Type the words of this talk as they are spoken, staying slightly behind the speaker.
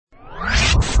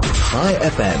High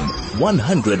FM,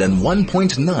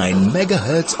 101.9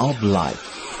 megahertz of life.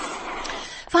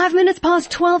 5 minutes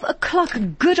past 12 o'clock.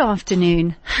 Good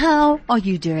afternoon. How are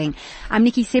you doing? I'm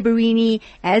Nikki Seberini.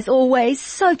 As always,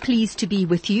 so pleased to be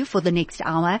with you for the next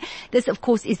hour. This, of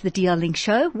course, is the DL Link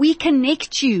Show. We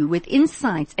connect you with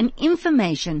insights and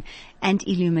information and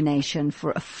illumination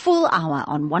for a full hour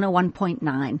on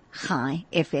 101.9 High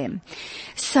FM.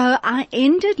 So I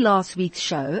ended last week's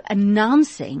show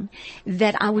announcing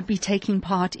that I would be taking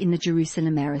part in the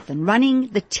Jerusalem Marathon, running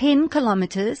the 10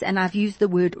 kilometers, and I've used the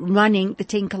word running the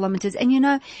 10 kilometers. And you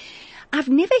know, I've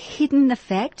never hidden the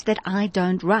fact that I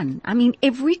don't run. I mean,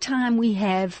 every time we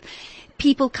have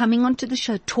people coming onto the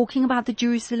show talking about the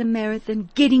Jerusalem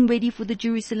Marathon, getting ready for the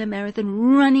Jerusalem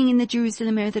Marathon, running in the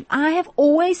Jerusalem Marathon, I have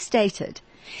always stated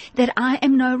that I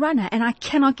am no runner and I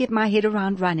cannot get my head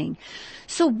around running.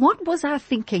 So what was I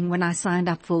thinking when I signed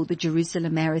up for the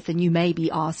Jerusalem Marathon, you may be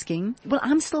asking? Well,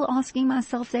 I'm still asking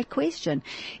myself that question,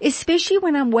 especially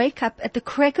when I wake up at the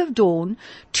crack of dawn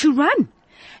to run.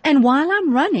 And while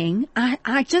I'm running,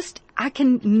 I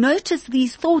can notice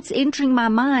these thoughts entering my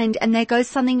mind, and they go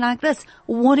something like this.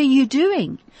 What are you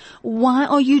doing? Why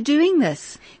are you doing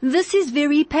this? This is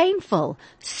very painful.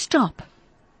 Stop.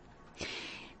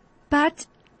 But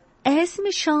as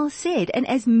Michelle said, and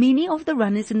as many of the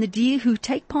runners in the deer who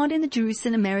take part in the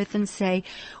Jerusalem Marathon say,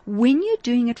 when you're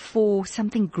doing it for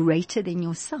something greater than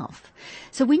yourself,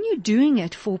 so when you're doing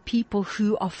it for people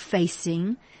who are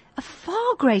facing a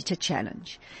far greater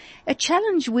challenge, a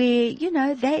challenge where, you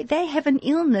know, they have an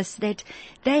illness that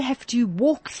they have to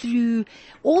walk through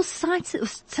all types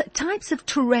of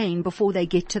terrain before they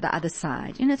get to the other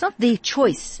side. You know, it's not their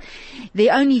choice.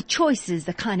 Their only choice is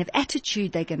the kind of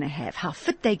attitude they're going to have, how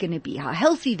fit they're going to be, how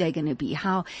healthy they're going to be,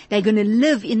 how they're going to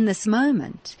live in this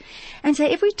moment. And so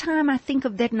every time I think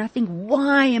of that and I think,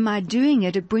 why am I doing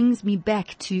it? It brings me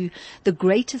back to the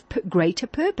greater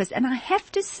purpose. And I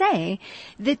have to say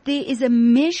that there is a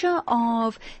measure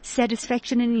of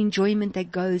satisfaction and enjoyment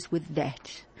that goes with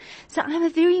that. So I'm a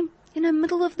very,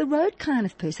 middle of the road kind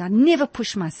of person. I never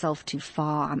push myself too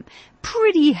far. I'm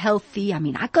pretty healthy. I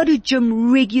mean, I go to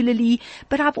gym regularly,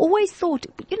 but I've always thought,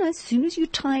 as soon as you're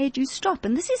tired, you stop.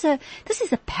 And this is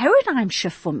a paradigm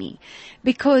shift for me,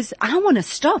 because I want to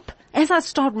stop. As I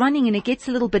start running and it gets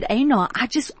a little bit anal,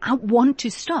 I want to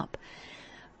stop,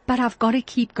 but I've got to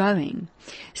keep going.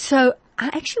 So I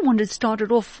actually wanted to start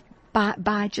it off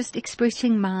by just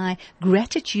expressing my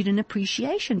gratitude and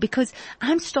appreciation, because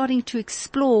I'm starting to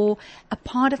explore a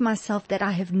part of myself that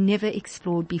I have never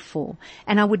explored before.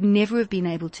 And I would never have been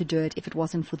able to do it if it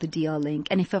wasn't for the DL Link,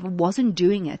 and if I wasn't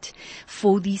doing it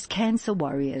for these cancer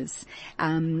warriors,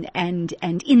 and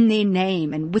in their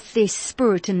name and with their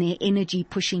spirit and their energy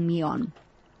pushing me on.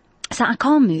 So I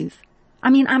can't move. I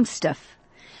mean, I'm stiff.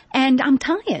 And I'm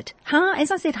tired.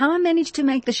 As I said, how I managed to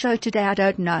make the show today, I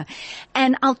don't know.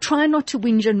 And I'll try not to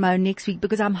whinge and moan next week,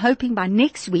 because I'm hoping by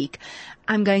next week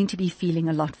I'm going to be feeling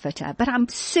a lot fitter. But I'm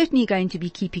certainly going to be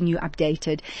keeping you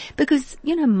updated, because,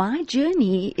 my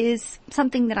journey is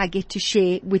something that I get to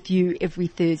share with you every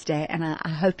Thursday. And I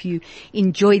hope you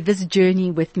enjoy this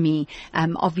journey with me,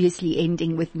 obviously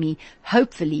ending with me,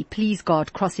 hopefully, please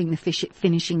God, crossing the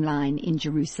finishing line in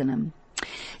Jerusalem.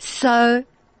 So,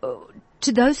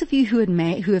 to those of you who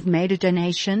have made a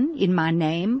donation in my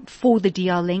name for the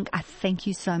DL Link, I thank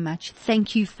you so much.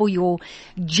 Thank you for your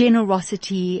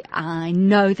generosity. I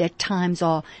know that times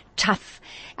are tough.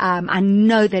 I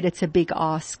know that it's a big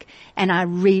ask, and I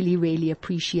really, really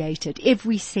appreciate it.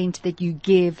 Every cent that you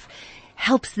give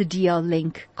helps the DL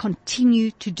Link continue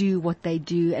to do what they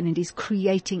do, and it is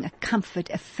creating a comfort,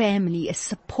 a family, a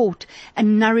support, a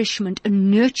nourishment, a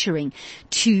nurturing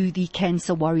to the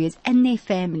cancer warriors and their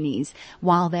families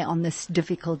while they're on this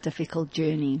difficult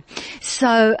journey.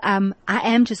 So I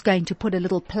am just going to put a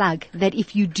little plug that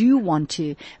if you do want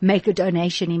to make a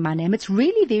donation in my name, it's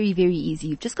really very, very easy.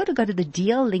 You've just got to go to the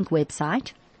DL Link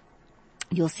website.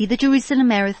 You'll see the Jerusalem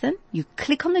Marathon. You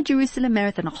click on the Jerusalem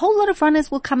Marathon. A whole lot of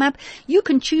runners will come up. You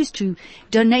can choose to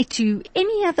donate to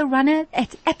any other runner.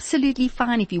 It's absolutely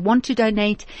fine if you want to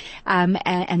donate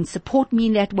and support me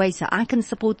in that way, so I can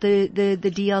support the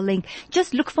DL Link.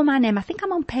 Just look for my name. I think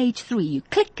I'm on page 3. You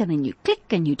click and then you click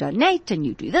and you donate and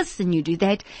you do this and you do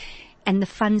that, and the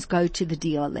funds go to the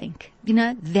DL Link.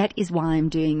 That is why I'm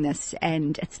doing this,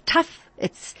 and it's tough.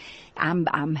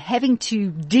 I'm having to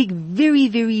dig very,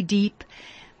 very deep,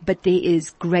 but there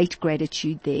is great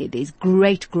gratitude there. There's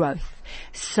great growth.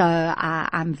 So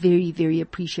I'm very, very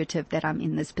appreciative that I'm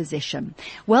in this position.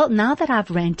 Well, now that I've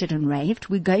ranted and raved,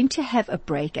 we're going to have a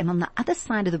break. And on the other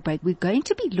side of the break, we're going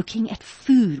to be looking at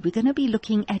food. We're going to be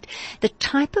looking at the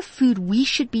type of food we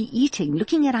should be eating,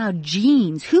 looking at our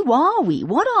genes. Who are we?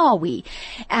 What are we?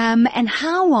 And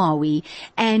how are we?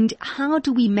 And how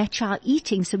do we match our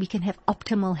eating so we can have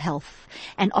optimal health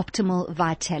and optimal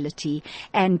vitality?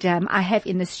 And I have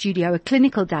in the studio a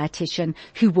clinical dietitian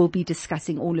who will be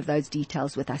discussing all of those details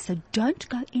with us. So don't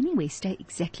go anywhere. Stay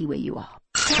exactly where you are.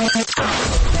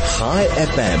 High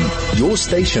FM, your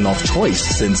station of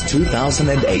choice since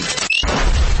 2008.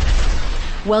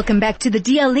 Welcome back to the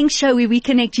DL Link Show, where we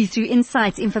connect you through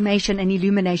insights, information and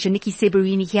illumination. Nikki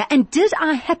Seberini here. And did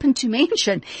I happen to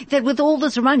mention that with all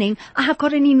this running, I have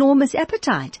got an enormous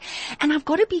appetite? And I've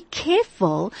got to be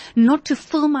careful not to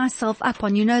fill myself up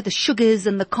on, the sugars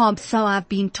and the carbs. So I've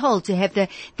been told to have the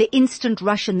instant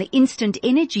rush and the instant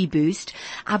energy boost.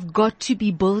 I've got to be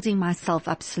building myself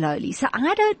up slowly. So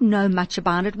I don't know much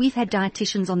about it. We've had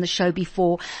dietitians on the show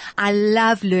before. I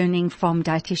love learning from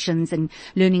dietitians and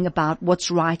learning about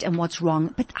what's right and what's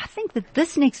wrong. But I think that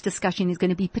this next discussion is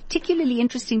going to be particularly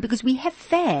interesting because we have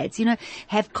fads,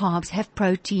 have carbs, have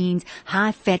proteins,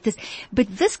 high fat, but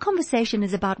this conversation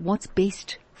is about what's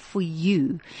best for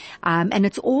you. And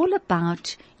it's all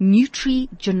about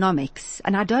nutrigenomics.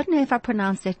 And I don't know if I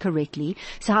pronounced that correctly.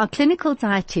 So our clinical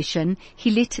dietitian,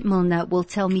 Hillet Milner, will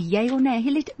tell me yay or nay.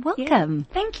 Hillet, welcome.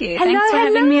 Yeah, thank you. Hello, Thanks for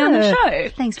having me on the show.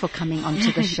 Thanks for coming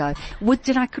onto the show.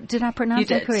 Did I pronounce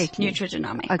that correctly?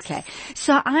 Nutrigenomics. Okay.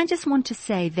 So I just want to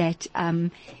say that,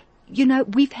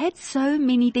 we've had so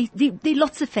many, there are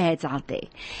lots of fads out there.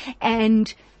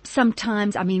 And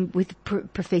sometimes, with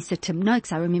Professor Tim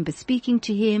Noakes, I remember speaking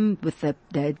to him with the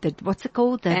what's it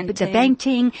called? The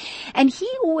Banting. And he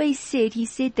always said,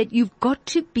 that you've got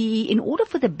to be, in order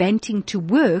for the Banting to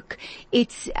work,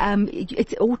 it's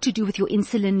all to do with your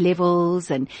insulin levels.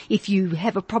 And if you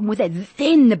have a problem with that,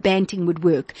 then the Banting would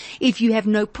work. If you have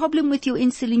no problem with your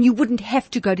insulin, you wouldn't have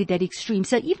to go to that extreme.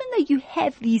 So even though you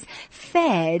have these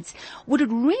fads, what it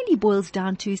really boils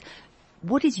down to is,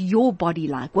 what is your body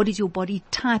like? What is your body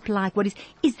type like?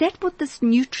 Is that what this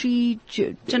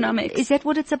nutrigenomics, is that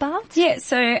what it's about? Yeah,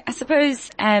 so I suppose,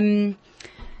 every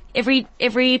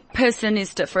person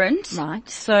is different. Right.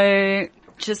 So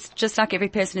just like every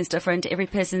person is different, every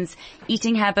person's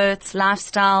eating habits,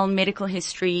 lifestyle, medical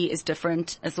history is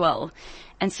different as well.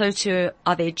 And so too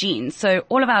are their genes. So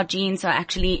all of our genes are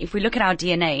actually, if we look at our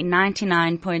DNA,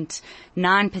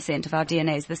 99.9% of our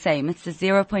DNA is the same. It's the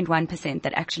 0.1%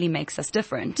 that actually makes us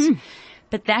different.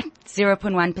 But that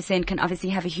 0.1% can obviously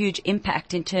have a huge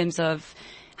impact in terms of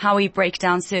how we break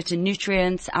down certain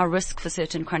nutrients, our risk for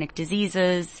certain chronic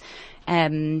diseases,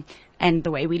 and the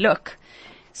way we look.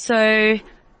 So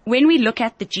when we look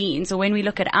at the genes, or when we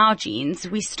look at our genes,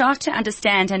 we start to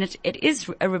understand, and it is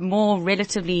a more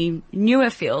relatively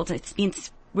newer field. It's been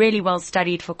really well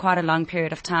studied for quite a long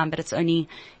period of time, but it's only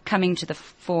coming to the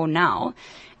fore now.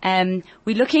 We're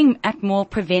looking at more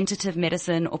preventative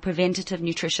medicine or preventative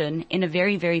nutrition in a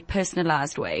very, very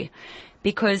personalized way.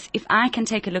 Because if I can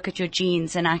take a look at your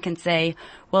genes and I can say,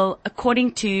 well,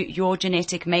 according to your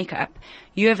genetic makeup,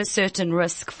 you have a certain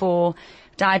risk for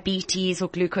diabetes or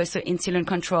glucose or insulin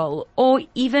control, or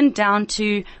even down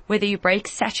to whether you break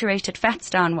saturated fats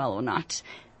down well or not.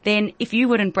 Then if you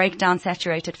wouldn't break down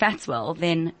saturated fats well,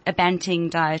 then a Banting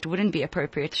diet wouldn't be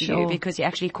appropriate for you because you're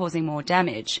actually causing more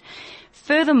damage.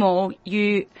 Furthermore,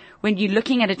 when you're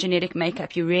looking at a genetic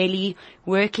makeup, you're really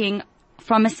working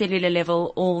from a cellular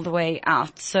level all the way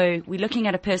out. So we're looking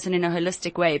at a person in a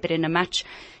holistic way, but in a much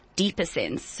deeper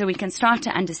sense. So we can start to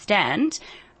understand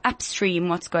upstream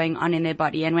what's going on in their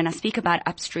body. And when I speak about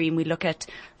upstream, we look at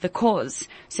the cause.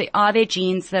 So are there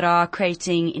genes that are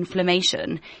creating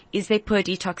inflammation? Is there poor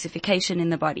detoxification in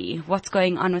the body? What's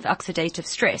going on with oxidative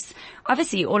stress?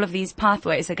 Obviously, all of these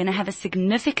pathways are going to have a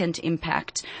significant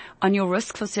impact on your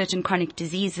risk for certain chronic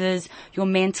diseases, your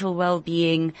mental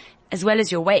well-being, as well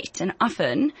as your weight. And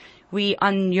often we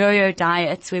on yo-yo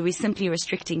diets where we're simply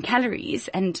restricting calories,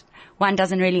 and one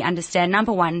doesn't really understand.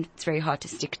 Number one, it's very hard to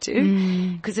stick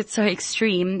to because it's so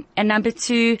extreme. And number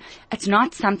two, it's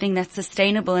not something that's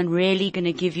sustainable and really going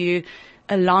to give you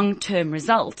a long-term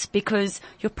result, because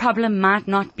your problem might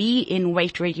not be in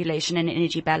weight regulation and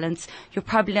energy balance. Your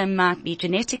problem might be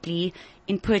genetically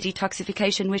in poor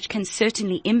detoxification, which can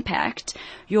certainly impact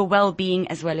your well-being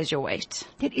as well as your weight.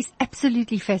 That is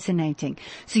absolutely fascinating.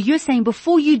 So you're saying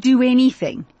before you do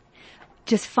anything,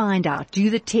 just find out, do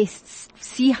the tests,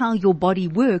 see how your body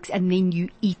works, and then you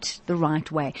eat the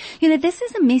right way. You know, this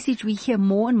is a message we hear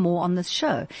more and more on this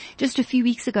show. Just a few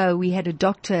weeks ago, we had a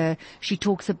doctor, she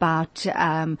talks about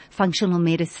functional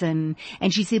medicine,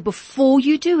 and she said before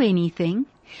you do anything,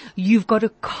 you've got to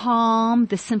calm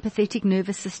the sympathetic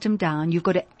nervous system down. You've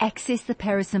got to access the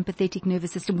parasympathetic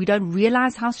nervous system. We don't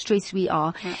realize how stressed we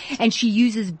are. Right. And she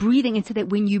uses breathing, and so that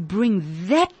when you bring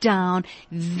that down,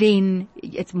 then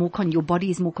it's more your body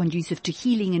is more conducive to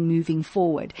healing and moving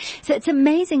forward. So it's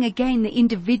amazing. Again, the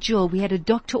individual, we had a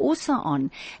doctor also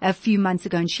on a few months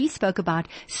ago, and she spoke about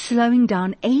slowing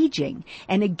down aging.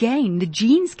 And again, the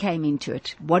genes came into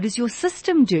it. What is your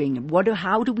system doing?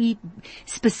 How do we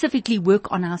specifically work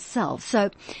on ourselves? So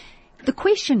the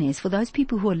question is, for those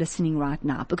people who are listening right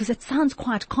now, because it sounds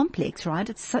quite complex, right?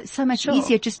 It's so much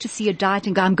easier just to see a diet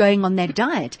and go, I'm going on that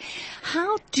diet.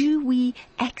 How do we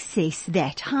access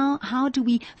that? How do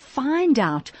we find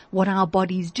out what our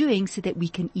body's doing so that we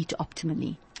can eat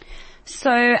optimally?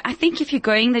 So I think if you're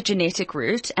going the genetic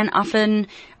route, and often,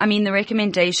 the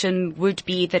recommendation would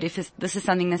be that if this is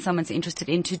something that someone's interested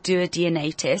in, to do a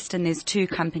DNA test. And there's 2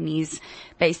 companies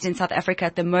based in South Africa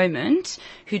at the moment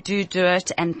who do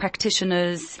it, and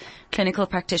practitioners, clinical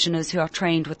practitioners who are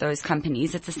trained with those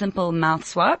companies. It's a simple mouth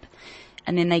swab,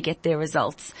 and then they get their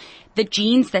results. The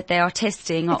genes that they are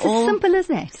testing are all... It's as simple as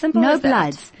that. Simple no as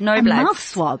bloods. That. No a bloods. Mouth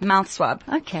swab. Mouth swab.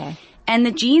 Okay. And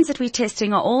the genes that we're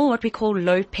testing are all what we call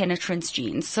low penetrance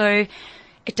genes. So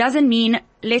it doesn't mean,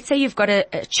 let's say you've got a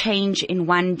change in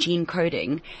one gene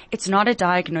coding. It's not a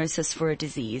diagnosis for a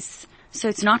disease. So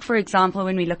it's not, for example,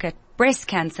 when we look at breast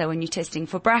cancer, when you're testing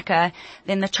for BRCA,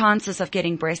 then the chances of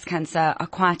getting breast cancer are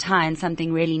quite high, and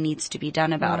something really needs to be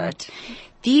done about it.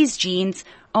 These genes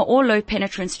are all low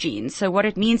penetrance genes. So what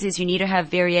it means is you need to have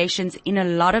variations in a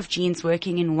lot of genes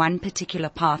working in one particular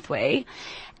pathway,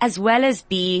 as well as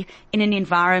be in an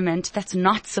environment that's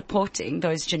not supporting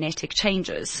those genetic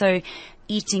changes. So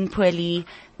eating poorly,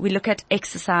 we look at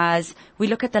exercise, we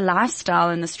look at the lifestyle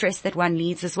and the stress that one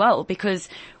leads as well, because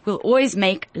we'll always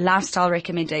make lifestyle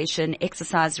recommendation,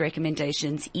 exercise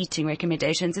recommendations, eating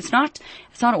recommendations. It's not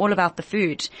all about the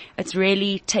food. It's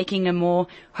really taking a more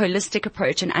holistic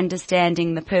approach and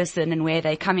understanding the person and where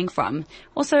they're coming from.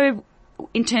 Also,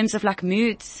 in terms of like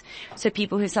moods, so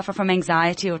people who suffer from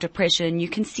anxiety or depression, you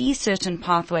can see certain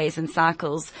pathways and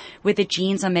cycles where the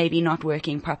genes are maybe not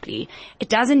working properly. It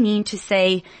doesn't mean to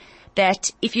say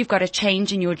that if you've got a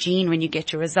change in your gene when you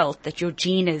get your result, that your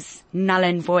gene is null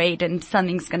and void and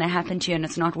something's going to happen to you and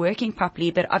it's not working properly.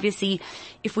 But obviously,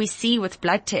 if we see with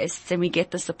blood tests and we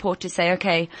get the support to say,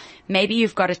 okay, maybe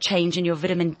you've got a change in your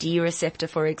vitamin D receptor,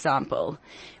 for example,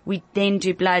 we then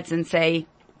do bloods and say,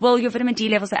 well, your vitamin D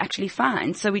levels are actually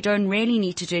fine, so we don't really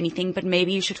need to do anything, but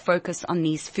maybe you should focus on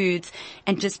these foods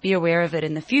and just be aware of it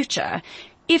in the future.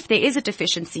 If there is a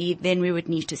deficiency, then we would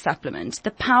need to supplement.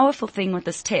 The powerful thing with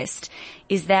this test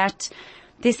is that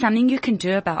there's something you can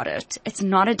do about it. It's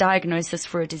not a diagnosis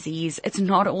for a disease. It's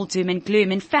not all doom and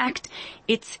gloom. In fact,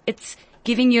 it's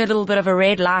giving you a little bit of a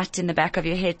red light in the back of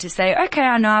your head to say, okay,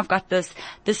 I know I've got this.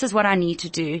 This is what I need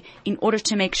to do in order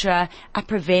to make sure I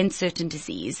prevent certain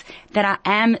disease, that I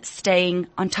am staying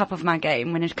on top of my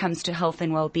game when it comes to health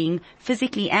and well-being,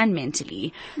 physically and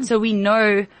mentally. So we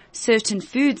know certain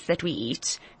foods that we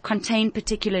eat contain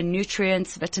particular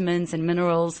nutrients, vitamins and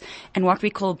minerals, and what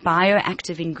we call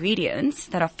bioactive ingredients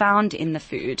that are found in the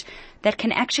food that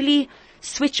can actually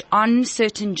switch on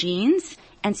certain genes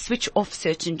and switch off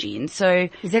certain genes. So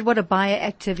is that what a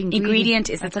bioactive ingredient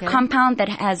is? It's a compound that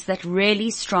has that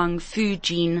really strong food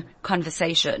gene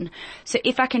conversation. So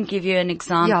if I can give you an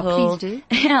example. Yeah, please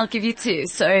do. I'll give you 2.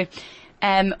 So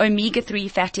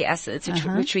omega-3 fatty acids,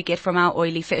 which we get from our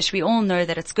oily fish. We all know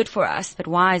that it's good for us, but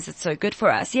why is it so good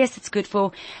for us? Yes, it's good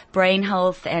for brain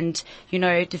health and,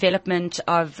 development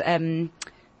of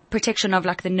protection of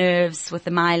like the nerves with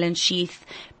the myelin sheath.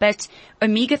 But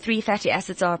omega-3 fatty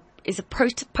acids is a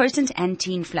potent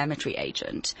anti-inflammatory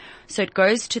agent. So it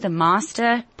goes to the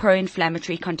master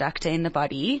pro-inflammatory conductor in the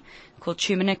body called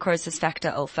tumor necrosis factor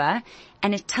alpha,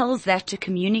 and it tells that to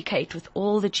communicate with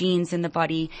all the genes in the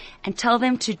body and tell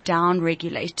them to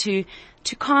down-regulate, to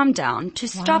calm down, to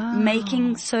stop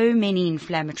making so many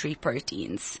inflammatory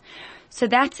proteins. So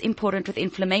that's important with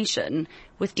inflammation.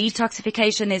 With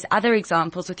detoxification, there's other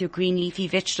examples with your green leafy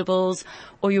vegetables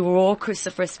or your raw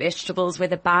cruciferous vegetables where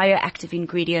the bioactive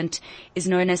ingredient is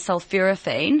known as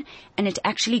sulforaphane, and it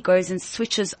actually goes and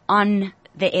switches on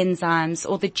the enzymes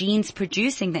or the genes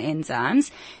producing the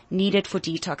enzymes needed for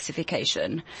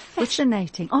detoxification.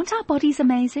 Fascinating. Aren't our bodies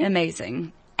amazing?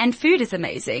 Amazing. And food is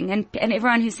amazing. And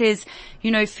everyone who says,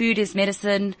 food is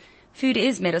medicine, food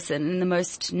is medicine in the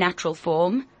most natural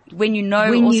form. When you know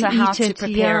when also you how eat to it,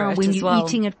 prepare it when as you're well.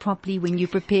 eating it properly, when you're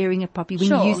preparing it properly, when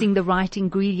Sure. you're using the right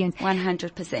ingredients.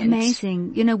 100%.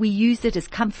 Amazing. You know, we use it as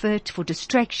comfort, for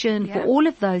distraction, for Yeah. all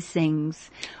of those things.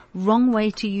 Wrong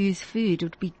way to use food. It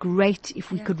would be great if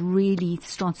we could really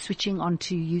start switching on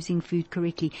to using food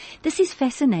correctly. This is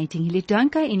fascinating, Hillet.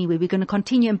 Don't go anywhere. We're going to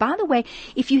continue. And by the way,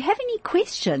 if you have any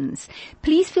questions,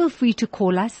 please feel free to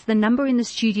call us. The number in the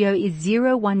studio is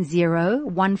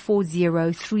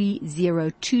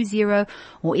 010-140-3020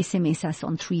 or SMS us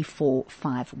on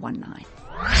 34519.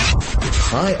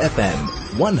 High FM,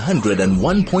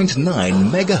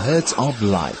 101.9 megahertz of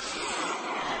life.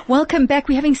 Welcome back.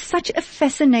 We're having such a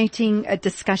fascinating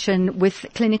discussion with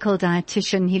clinical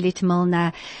dietitian Hillet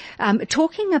Milner,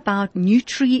 talking about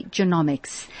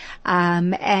nutrigenomics,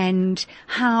 and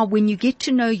how when you get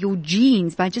to know your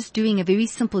genes by just doing a very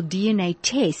simple DNA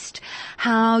test,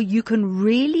 how you can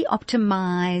really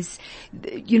optimize,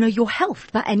 you know, your health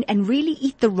and really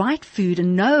eat the right food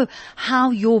and know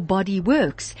how your body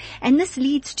works. And this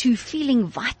leads to feeling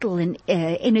vital and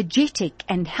energetic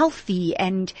and healthy,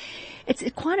 and it's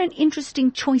quite an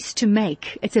interesting choice to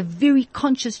make. It's a very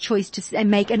conscious choice to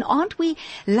make. And aren't we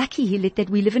lucky, Hillet, that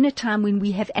we live in a time when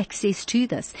we have access to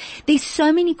this? There's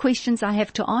so many questions I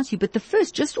have to ask you, but the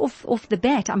first, just off the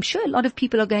bat, I'm sure a lot of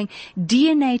people are going,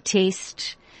 DNA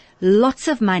test, lots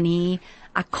of money,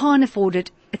 I can't afford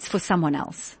it, it's for someone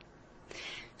else.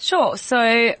 Sure.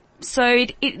 So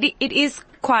it is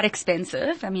quite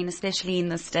expensive. I mean, especially in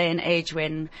this day and age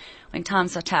when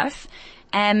times are tough.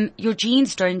 Your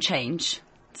genes don't change.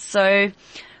 So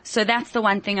that's the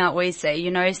one thing I always say,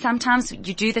 you know, sometimes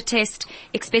you do the test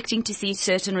expecting to see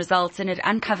certain results and it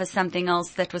uncovers something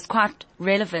else that was quite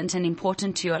relevant and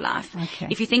important to your life. Okay.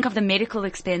 If you think of the medical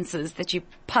expenses that you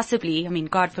possibly, I mean,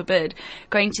 God forbid,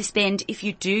 going to spend if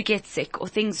you do get sick or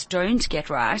things don't get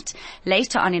right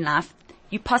later on in life,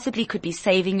 you possibly could be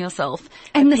saving yourself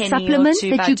And a the penny supplement or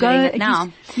two that by you doing go, it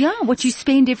now. what you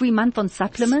spend every month on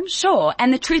supplements. Sure.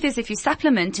 And the truth is if you're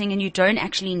supplementing and you don't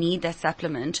actually need that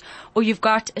supplement, or you've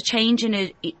got a change in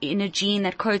a gene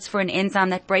that codes for an enzyme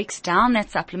that breaks down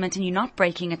that supplement and you're not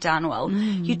breaking it down well,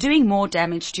 you're doing more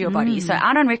damage to your body. So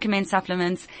I don't recommend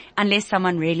supplements unless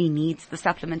someone really needs the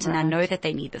supplement and I know that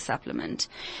they need the supplement.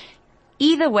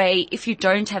 Either way, if you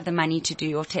don't have the money to do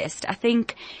your test, I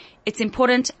think it's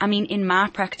important, I mean, in my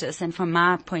practice and from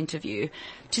my point of view,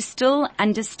 to still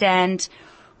understand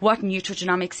what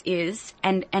nutrigenomics is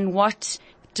and what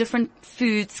different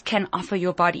foods can offer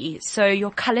your body. So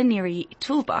your culinary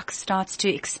toolbox starts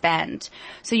to expand.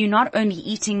 So you're not only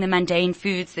eating the mundane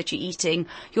foods that you're eating,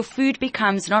 your food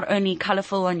becomes not only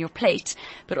colorful on your plate,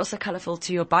 but also colorful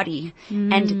to your body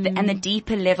and the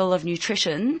deeper level of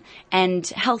nutrition and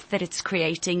health that it's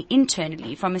creating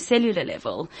internally from a cellular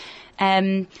level.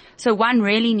 So one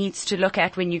really needs to look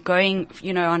at when you're going,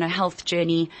 you know, on a health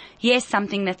journey, yes,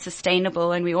 something that's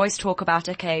sustainable. And we always talk about,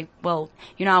 okay, well,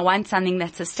 you know, I want something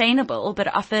that's sustainable,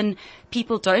 but often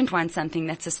people don't want something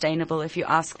that's sustainable if you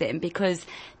ask them because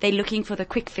they're looking for the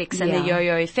quick fix and the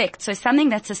yo-yo effect. So something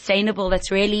that's sustainable,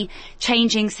 that's really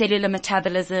changing cellular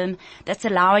metabolism, that's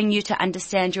allowing you to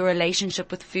understand your relationship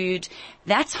with food,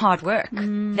 that's hard work.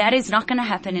 That is not going to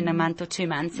happen in a month or 2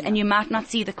 months and you might not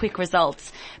see the quick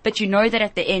results, but you know that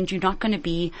at the end you're not going to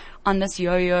be on this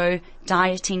yo-yo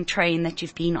dieting train that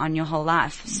you've been on your whole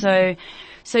life.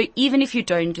 So even if you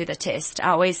don't do the test, I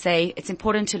always say it's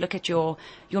important to look at your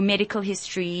medical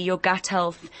history, your gut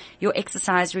health, your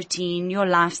exercise routine, your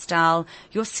lifestyle,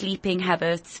 your sleeping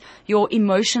habits, your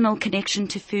emotional connection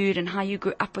to food and how you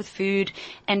grew up with food.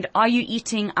 And are you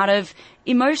eating out of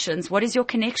emotions? What is your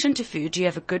connection to food? Do you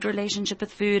have a good relationship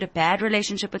with food, a bad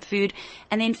relationship with food?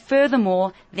 And then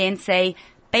furthermore, then say,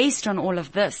 based on all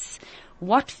of this,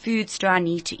 what foods do I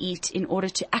need to eat in order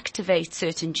to activate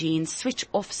certain genes, switch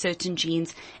off certain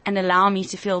genes, and allow me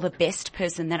to feel the best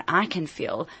person that I can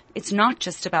feel? It's not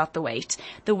just about the weight.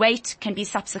 The weight can be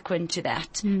subsequent to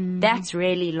that. That's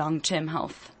really long-term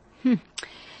health.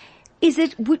 Is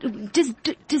it,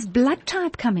 does blood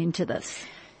type come into this?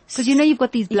 Because you know you've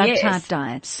got these blood type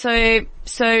diets.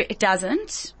 So it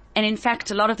doesn't. And in fact,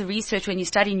 a lot of the research when you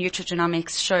study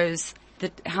nutrigenomics shows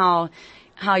that how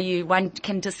one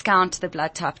can discount the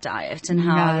blood type diet and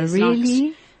how there's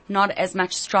not as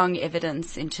much strong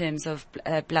evidence in terms of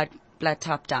blood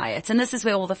type diets. And this is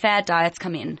where all the fad diets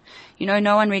come in. You know,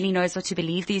 no one really knows what to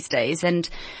believe these days. And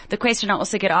the question I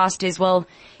also get asked is, well,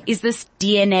 is this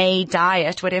DNA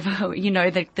diet, whatever, you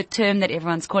know, the term that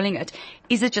everyone's calling it,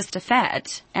 is it just a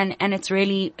fad? And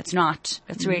it's not.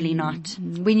 It's really not.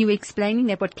 When you were explaining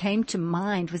that, what came to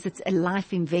mind was it's a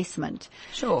life investment.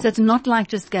 Sure. So it's not like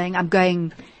just going, I'm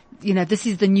going this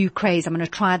is the new craze. I'm going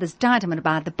to try this diet. I'm going to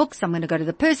buy the books. I'm going to go to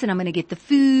the person. I'm going to get the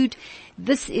food.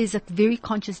 This is a very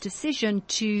conscious decision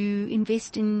to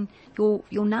invest in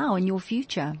your now and your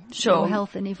future. Sure. Your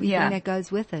health and everything that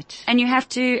goes with it. And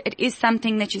it is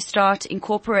something that you start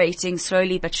incorporating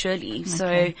slowly but surely. Okay.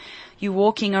 So you're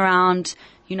walking around,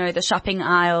 the shopping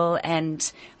aisle, and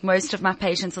most of my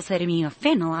patients will say to me,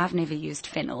 fennel, I've never used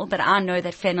fennel, but I know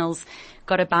that fennel's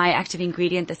got a bioactive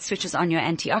ingredient that switches on your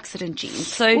antioxidant genes.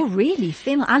 So, oh, really?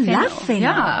 Fennel? I love fennel.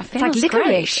 Yeah, it's like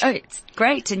licorice. Great. Oh, it's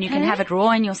great. And you can have it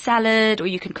raw in your salad, or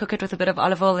you can cook it with a bit of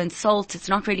olive oil and salt. It's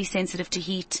not really sensitive to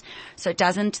heat, so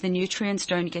the nutrients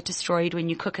don't get destroyed when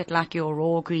you cook it like your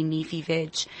raw green leafy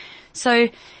veg. So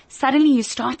suddenly you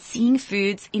start seeing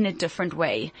foods in a different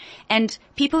way. And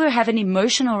people who have an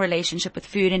emotional relationship with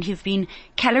food and who've been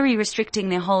calorie restricting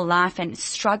their whole life and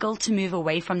struggle to move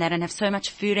away from that and have so much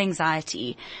food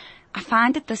anxiety, I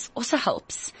find that this also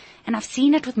helps. And I've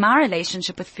seen it with my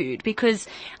relationship with food, because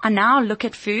I now look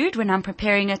at food when I'm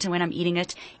preparing it and when I'm eating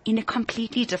it in a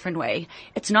completely different way.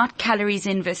 It's not calories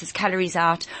in versus calories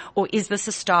out, or is this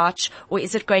a starch, or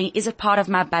is it part of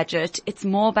my budget? It's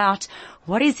more about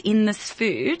what is in this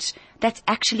food that's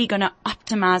actually going to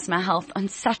optimize my health on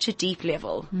such a deep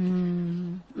level.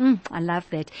 I love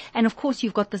that. And of course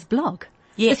you've got this blog.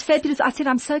 Yes. It's fabulous. I said,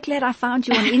 I'm so glad I found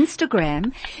you on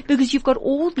Instagram because you've got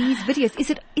all these videos.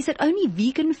 Is it only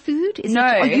vegan food? No.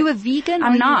 Are you a vegan?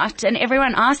 I'm not. And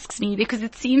everyone asks me because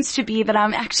it seems to be that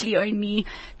I'm actually only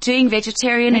doing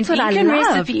vegetarian and vegan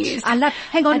recipes. I love.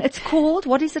 Hang on. It's called,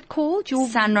 what is it called?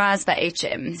 Sunrise by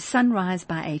HM. Sunrise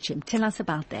by HM. Tell us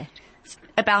about that.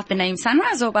 About the name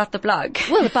Sunrise or about the blog?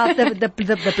 Well, about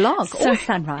the blog or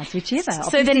Sunrise, whichever.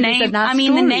 So the name,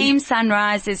 the name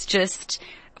Sunrise is just,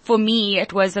 for me,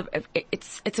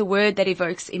 it's a word that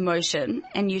evokes emotion,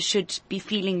 and you should be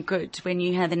feeling good when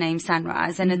you hear the name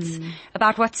Sunrise. And it's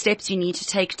about what steps you need to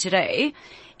take today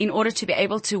in order to be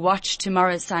able to watch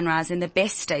tomorrow's sunrise in the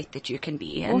best state that you can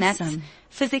be. And that's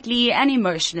physically and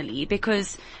emotionally,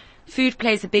 because food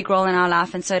plays a big role in our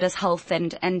life, and so does health,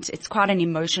 and it's quite an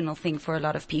emotional thing for a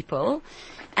lot of people.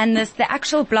 And the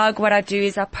actual blog, what I do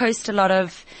is I post a lot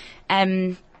of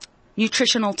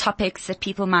nutritional topics that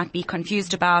people might be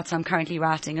confused about. So I'm currently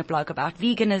writing a blog about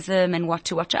veganism and what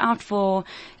to watch out for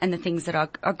and the things that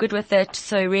are good with it.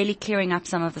 So really clearing up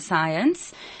some of the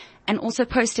science, and also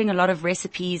posting a lot of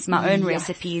recipes, my own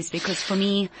recipes, because for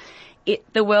me,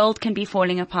 the world can be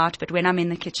falling apart, but when I'm in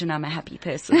the kitchen, I'm a happy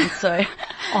person. So,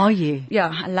 are you?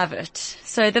 Yeah, I love it.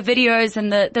 So the videos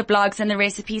and the blogs and the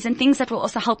recipes and things that will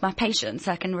also help my patients.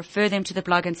 I can refer them to the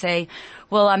blog and say,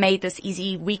 well, I made this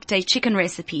easy weekday chicken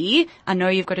recipe. I know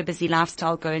you've got a busy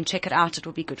lifestyle. Go and check it out. It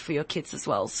will be good for your kids as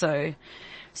well. So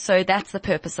that's the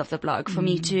purpose of the blog, for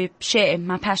me to share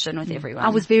my passion with everyone. I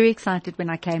was very excited when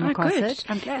I came across it.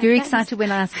 I'm glad. Very excited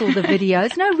when I saw the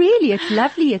videos. No, really, it's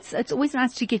lovely. It's always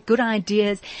nice to get good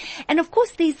ideas. And of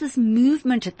course, there's this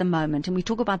movement at the moment, and we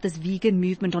talk about this vegan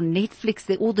movement on Netflix.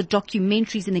 All the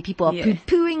documentaries, and the people are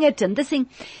poo-pooing it and this thing.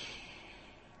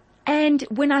 And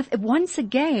once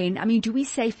again, do we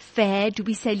say fair? Do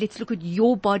we say let's look at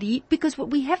your body? Because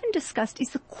what we haven't discussed is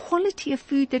the quality of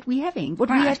food that we're having, what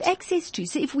we have access to.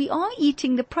 So if we are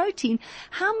eating the protein,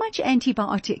 how much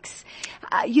antibiotics,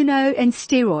 and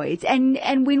steroids,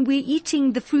 and when we're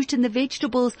eating the fruit and the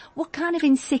vegetables, what kind of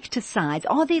insecticides?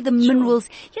 Are there the minerals?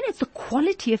 It's the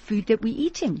quality of food that we're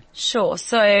eating. Sure.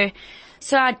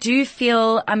 So I do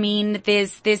feel,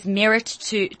 there's merit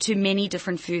to many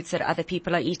different foods that other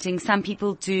people are eating. Some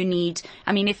people do need,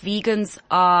 if vegans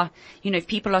are, if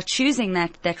people are choosing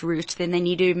that route, then they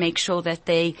need to make sure that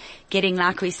they're getting,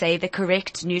 like we say, the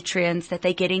correct nutrients, that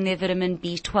they're getting their vitamin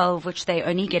B12, which they're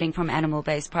only getting from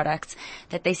animal-based products,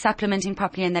 that they're supplementing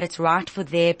properly, and that it's right for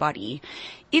their body.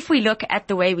 If we look at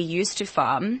the way we used to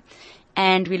farm,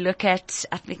 and we look at,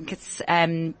 I think it's,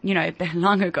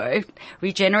 long ago,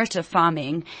 regenerative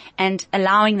farming, and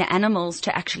allowing the animals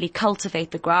to actually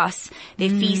cultivate the grass, their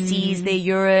feces, their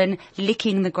urine,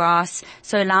 licking the grass,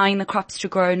 so allowing the crops to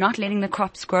grow, not letting the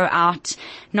crops grow out,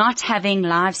 not having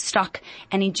livestock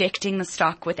and injecting the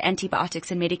stock with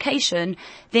antibiotics and medication,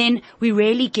 then we're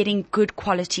really getting good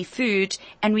quality food,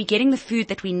 and we're getting the food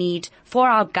that we need for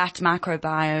our gut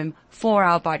microbiome, for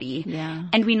our body. Yeah.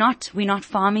 And we're not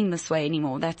farming this way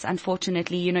anymore. That's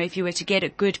unfortunately, if you were to get a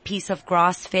good piece of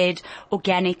grass-fed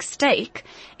organic steak,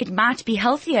 it might be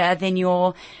healthier than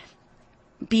your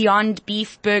Beyond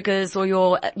Beef burgers or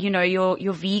your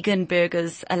vegan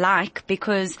burgers alike,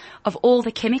 because of all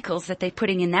the chemicals that they're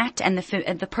putting in that, and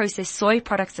the processed soy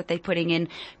products that they're putting in.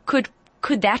 Could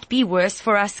that be worse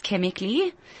for us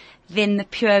chemically than the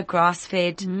pure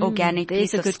grass-fed organic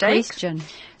piece of steak? Question.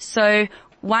 So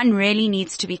one really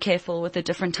needs to be careful with the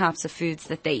different types of foods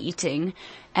that they're eating.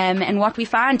 And what we're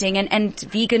finding, and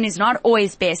vegan is not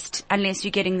always best unless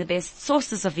you're getting the best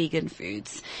sources of vegan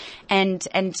foods. And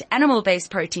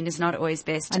animal-based protein is not always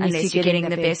best unless you're getting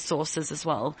the best sources as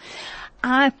well.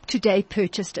 I today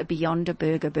purchased a Beyond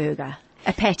Burger.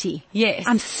 A patty. Yes.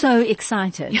 I'm so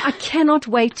excited. I cannot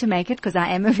wait to make it because I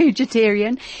am a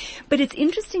vegetarian. But it's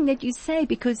interesting that you say,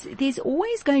 because there's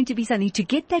always going to be something to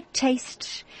get that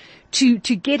taste, to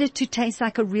get it to taste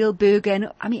like a real burger. And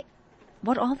I mean,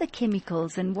 what are the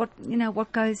chemicals and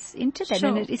what goes into that? Sure.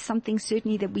 And it is something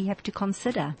certainly that we have to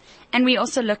consider. And we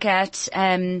also look at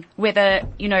whether,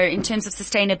 in terms of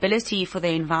sustainability for the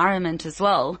environment as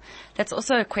well. That's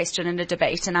also a question and a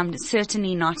debate. And I'm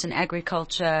certainly not an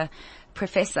agriculture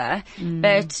professor,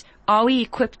 but are we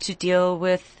equipped to deal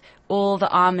with all the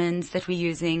almonds that we're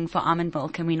using for almond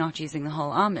milk and we're not using the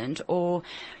whole almond? Or,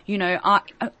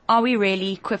 are we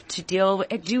really equipped to do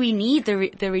we need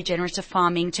the regenerative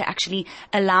farming to actually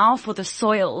allow for the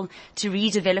soil to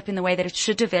redevelop in the way that it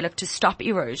should develop to stop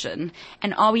erosion?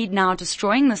 And are we now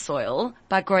destroying the soil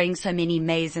by growing so many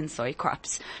maize and soy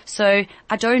crops? So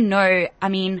I don't know. I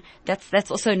mean,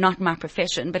 that's also not my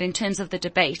profession, but in terms of the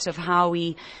debate of how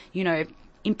we,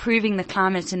 improving the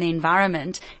climate and the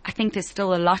environment, I think there's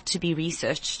still a lot to be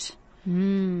researched.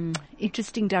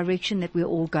 Interesting direction that we're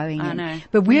all going in. I know.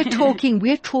 But we're talking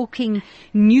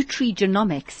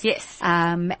nutrigenomics. Yes.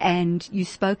 And you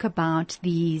spoke about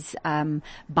these,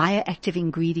 bioactive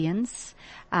ingredients,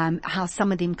 how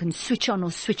some of them can switch on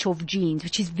or switch off genes,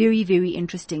 which is very, very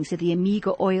interesting. So the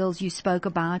omega oils you spoke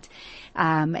about,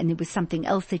 and there was something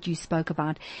else that you spoke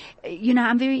about.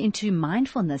 I'm very into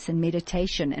mindfulness and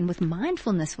meditation. And with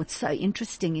mindfulness, what's so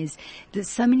interesting is there's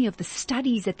so many of the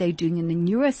studies that they're doing in the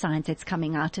neuroscience that's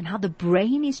coming out and how the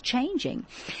brain is changing.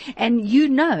 And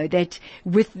that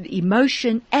with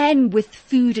emotion and with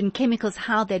food and chemicals,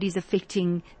 how that is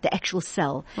affecting the actual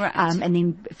cell, right. And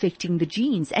then affecting the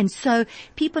genes. And so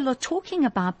people are talking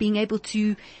about being able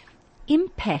to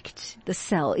impact the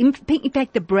cell,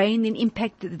 impact the brain, then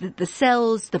impact the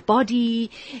cells, the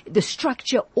body, the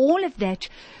structure, all of that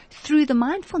through the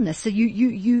mindfulness. So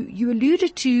you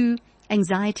alluded to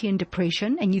anxiety and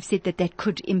depression, and you've said that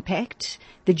could impact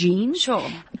the genes. Sure.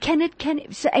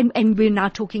 And we're now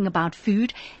talking about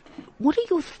food. What are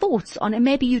your thoughts on, and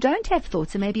maybe you don't have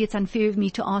thoughts, and maybe it's unfair of me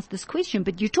to ask this question,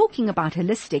 but you're talking about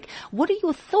holistic. What are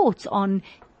your thoughts on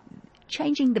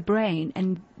changing the brain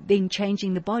and then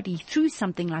changing the body through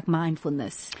something like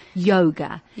mindfulness,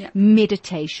 yoga,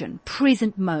 meditation,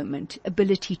 present moment,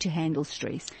 ability to handle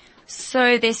stress?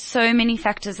 So there's so many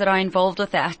factors that are involved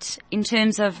with that in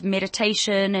terms of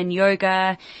meditation and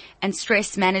yoga and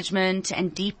stress management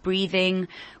and deep breathing.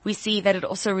 We see that it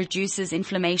also reduces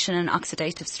inflammation and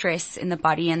oxidative stress in the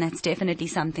body, and that's definitely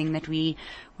something that we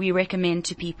recommend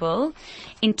to people.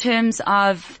 In terms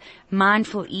of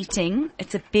mindful eating,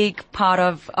 it's a big part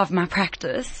of my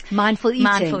practice. Mindful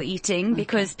eating.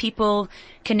 Because people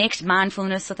connect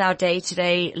mindfulness with our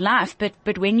day-to-day life,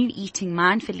 but when you're eating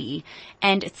mindfully,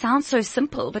 and it sounds so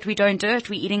simple, but we don't do it.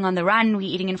 We're eating on the run, we're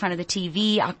eating in front of the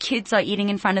TV, our kids are eating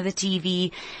in front of the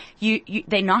TV,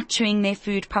 they're not chewing their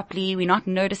food properly, we're not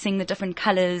noticing the different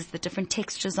colors, the different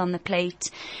textures on the plate.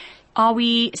 Are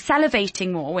we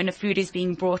salivating more when a food is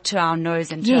being brought to our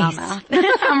nose and to our mouth?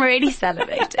 I'm already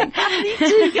salivating. Me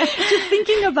too. Just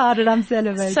thinking about it, I'm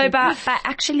salivating. So by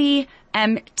actually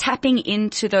tapping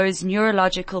into those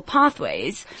neurological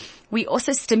pathways, we're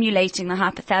also stimulating the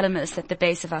hypothalamus at the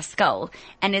base of our skull,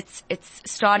 and it's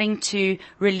starting to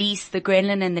release the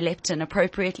ghrelin and the leptin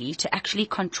appropriately to actually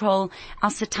control our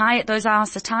satiety. Those are our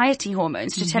satiety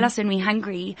hormones to tell us when we're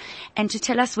hungry and to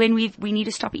tell us when we need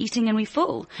to stop eating and we're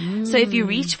full. So if you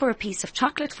reach for a piece of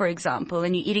chocolate, for example,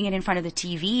 and you're eating it in front of the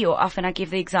TV, or often I give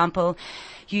the example,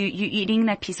 you're eating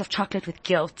that piece of chocolate with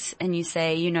guilt, and you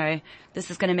say, this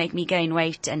is going to make me gain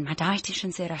weight, and my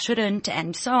dietitian said I shouldn't,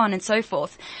 and so on and so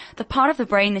forth. The part of the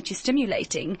brain that you're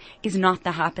stimulating is not the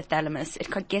hypothalamus.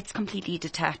 It gets completely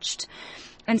detached.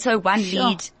 And so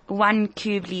one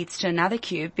cube leads to another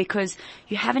cube, because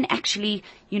you haven't actually,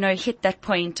 hit that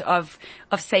point of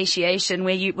satiation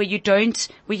where you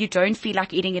don't feel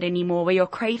like eating it anymore, where your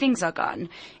cravings are gone.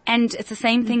 And it's the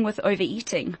same thing with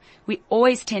overeating. We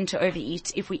always tend to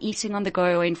overeat if we're eating on the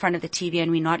go or in front of the TV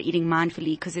and we're not eating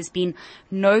mindfully, because there's been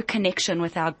no connection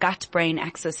with our gut-brain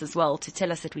axis as well to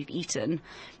tell us that we've eaten.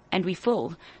 And we're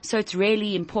full. So it's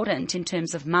really important in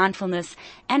terms of mindfulness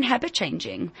and habit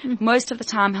changing. Most of the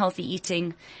time, healthy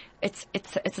eating, it's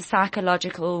a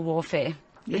psychological warfare.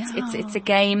 It's a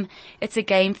game. It's a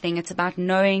game thing. It's about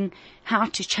knowing how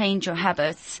to change your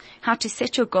habits, how to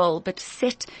set your goal, but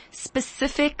set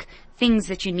specific things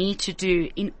that you need to do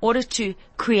in order to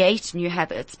create new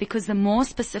habits, because the more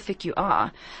specific you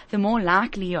are, the more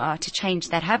likely you are to change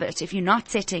that habit. If you're not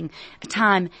setting a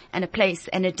time and a place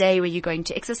and a day where you're going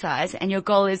to exercise, and your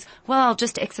goal is, well, I'll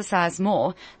just exercise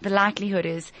more, the likelihood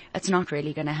is it's not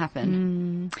really going to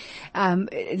happen.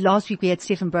 Last week we had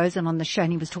Stefan Brosen on the show,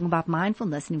 and he was talking about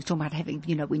mindfulness, and he was talking about having,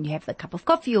 when you have the cup of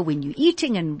coffee or when you're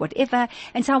eating and whatever.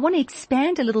 And so I want to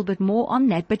expand a little bit more on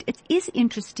that, but it is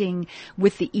interesting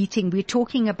with the eating. We're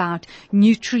talking about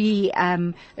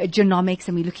genomics,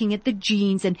 and we're looking at the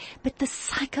genes, but the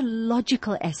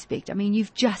psychological aspect, I mean,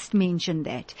 you've just mentioned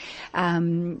that.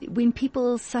 When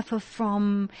people suffer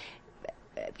from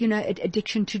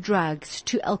addiction to drugs,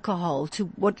 to alcohol, to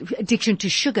addiction to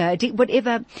sugar,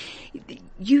 whatever,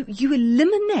 you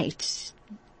eliminate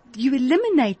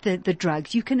the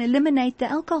drugs, you can eliminate the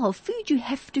alcohol. Food you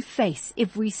have to face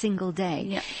every single day.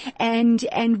 Yeah. And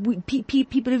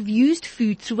people have used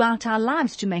food throughout our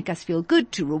lives to make us feel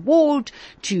good, to reward,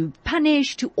 to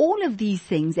punish, to all of these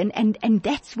things. And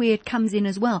that's where it comes in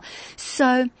as well.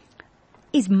 So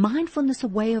is mindfulness a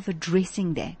way of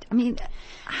addressing that? I mean,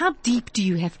 how deep do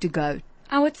you have to go?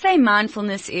 I would say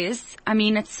mindfulness is. I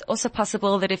mean, it's also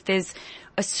possible that if there's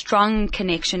a strong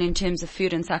connection in terms of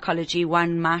food and psychology,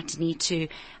 one might need to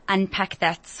unpack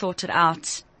that, sort it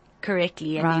out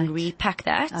correctly, and then repack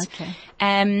that. Okay.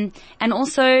 And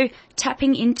also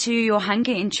tapping into your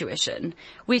hunger intuition,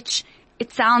 which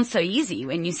it sounds so easy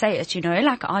when you say it,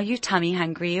 like, are you tummy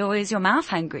hungry or is your mouth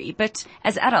hungry? But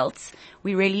as adults,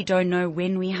 we really don't know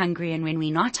when we're hungry and when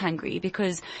we're not hungry,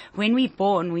 because when we're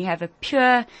born, we have a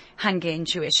pure hunger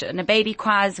intuition. A baby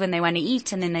cries when they want to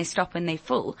eat and then they stop when they're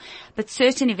full. But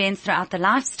certain events throughout the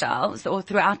lifestyles or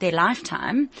throughout their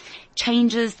lifetime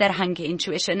changes that hunger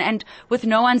intuition, and with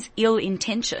no one's ill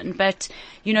intention. But,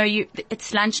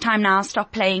 it's lunchtime now,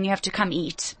 stop playing, you have to come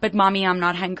eat. But mommy, I'm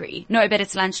not hungry. No, but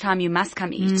it's lunchtime, you must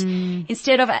come eat.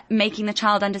 Instead of making the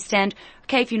child understand,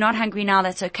 okay, if you're not hungry now,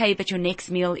 that's okay, but your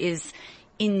next meal is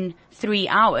in 3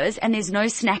 hours, and there's no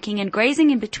snacking and grazing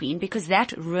in between, because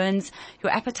that ruins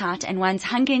your appetite and one's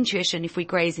hunger intuition if we're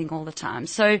grazing all the time.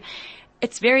 So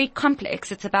it's very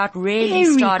complex. It's about really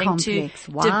starting to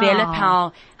develop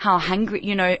how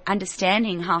hungry,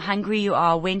 understanding how hungry you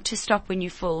are, when to stop when you're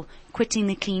full, quitting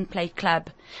the clean plate club.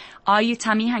 Are you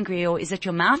tummy hungry, or is it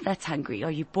your mouth that's hungry?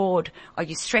 Are you bored? Are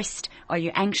you stressed? Are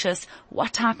you anxious?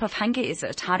 What type of hunger is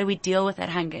it? How do we deal with that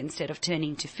hunger instead of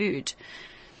turning to food?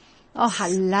 Oh, I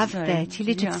love that.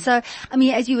 Yeah. So, I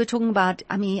mean, as you were talking about,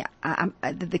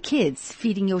 the kids,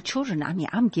 feeding your children,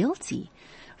 I'm guilty.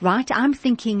 Right? I'm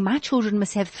thinking my children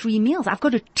must have 3 meals. I've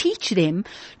got to teach them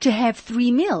to have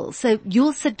 3 meals. So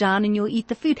you'll sit down and you'll eat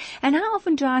the food. And how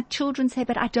often do our children say,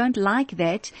 but I don't like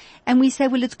that? And we say,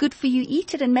 well, it's good for you,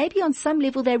 eat it. And maybe on some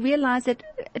level they realize that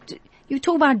you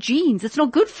talk about genes. It's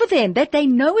not good for them. That they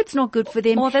know it's not good for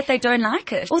them. Or that they don't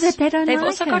like it. Or that they don't like it. They've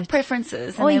also got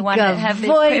preferences, and they want to have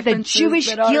their preferences. The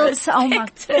Jewish guilt. Oh my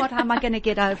God, how am I going to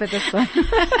get over this one?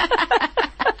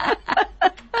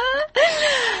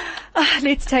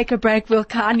 Let's take a break.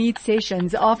 I need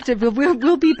sessions. After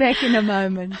we'll be back in a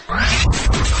moment.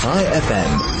 High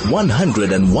FM,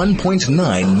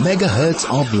 101.9 megahertz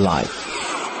of life.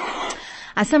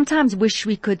 I sometimes wish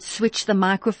we could switch the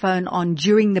microphone on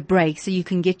during the break so you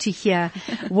can get to hear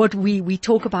what we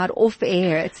talk about off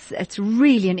air. It's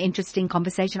really an interesting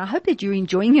conversation. I hope that you're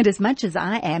enjoying it as much as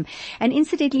I am. And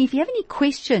incidentally, if you have any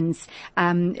questions,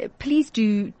 please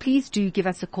do give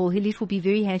us a call. Hillit will be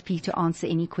very happy to answer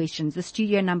any questions. The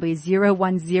studio number is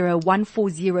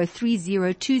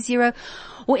 010-140-3020.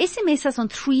 Or SMS us on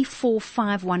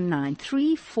 34519,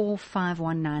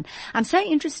 34519. I'm so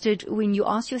interested when you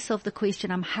ask yourself the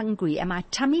question, I'm hungry. Am I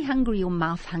tummy hungry or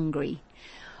mouth hungry?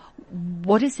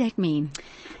 What does that mean?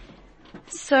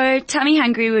 So tummy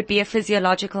hungry would be a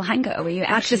physiological hunger where you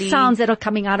actually... Like the sounds that are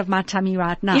coming out of my tummy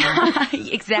right now. Yeah,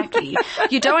 exactly.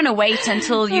 You don't want to wait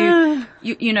until you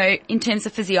in terms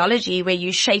of physiology, where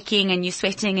you're shaking and you're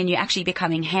sweating and you're actually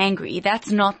becoming hangry. That's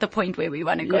not the point where we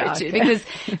want to go to,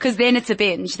 because then it's a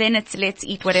binge. Then it's let's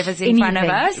eat whatever's in front of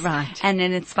us. Right. And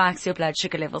then it spikes your blood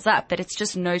sugar levels up. But it's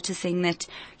just noticing that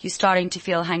you're starting to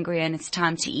feel hungry and it's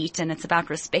time to eat, and it's about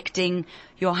respecting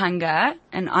your hunger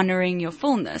and honoring your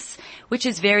fullness, which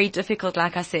is very difficult,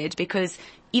 like I said, because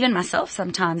even myself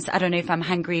sometimes, I don't know if I'm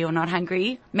hungry or not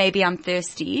hungry. Maybe I'm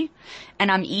thirsty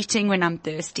and I'm eating when I'm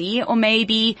thirsty, or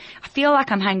maybe I feel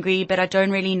like I'm hungry, but I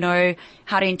don't really know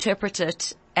how to interpret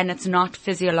it, and it's not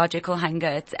physiological hunger.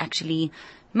 It's actually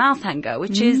mouth hunger,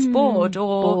 which is bored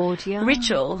or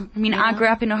ritual. I mean, I grew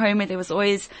up in a home where there was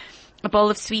always a bowl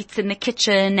of sweets in the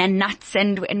kitchen and nuts,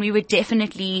 and we were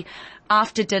definitely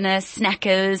after dinner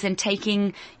snackers and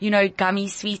taking, gummy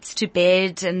sweets to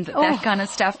bed and that kind of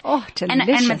stuff. Oh,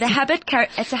 delicious. And the habit,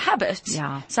 it's a habit.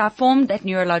 Yeah. So I formed that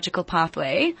neurological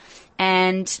pathway.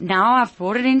 And now I've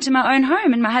brought it into my own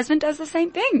home, and my husband does the same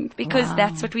thing because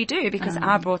that's what we do, because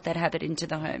I brought that habit into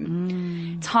the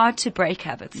home. It's hard to break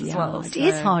habits as well. It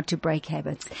is hard to break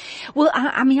habits. Well,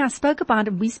 I spoke about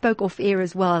it, we spoke off air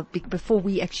as well before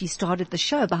we actually started the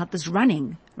show about this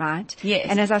running, right? Yes.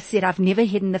 And as I said, I've never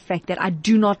hidden the fact that I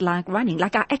do not like running.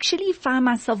 Like, I actually find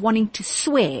myself wanting to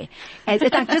swear as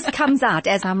it just comes out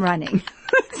as I'm running.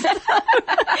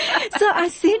 So I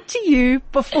said to you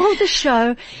before the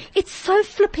show, it's so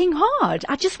flipping hard.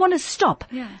 I just want to stop.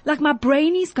 Yeah. Like, my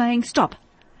brain is going, stop.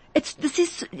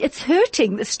 It's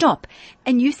hurting, stop.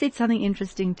 And you said something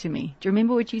interesting to me. Do you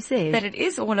remember what you said? That it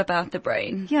is all about the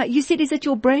brain. Yeah, you said, is it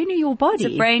your brain or your body?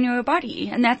 It's the brain or your body.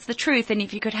 And that's the truth. And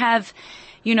if you could have,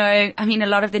 a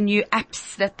lot of the new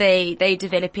apps that they're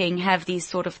developing have these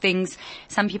sort of things.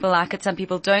 Some people like it, some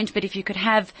people don't. But if you could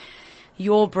have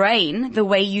your brain, the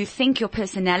way you think, your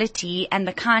personality, and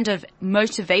the kind of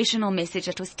motivational message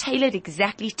that was tailored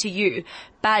exactly to you,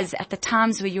 buzz at the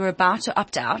times where you're about to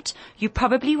opt out, you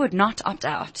probably would not opt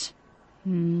out.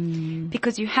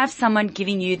 Because you have someone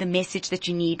giving you the message that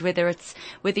you need, whether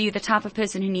you're the type of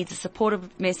person who needs a supportive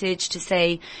message to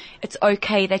say, it's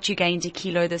okay that you gained a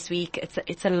kilo this week.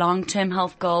 It's a long-term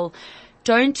health goal.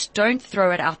 Don't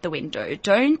throw it out the window.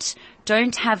 Don't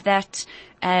have that,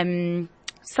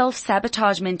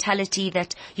 self-sabotage mentality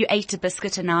that you ate a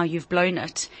biscuit and now you've blown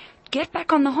it. Get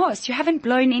back on the horse. You haven't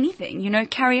blown anything,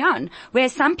 carry on. Where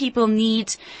some people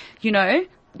need,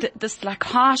 this like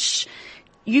harsh,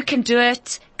 you can do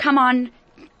it, come on,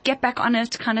 get back on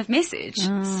it kind of message.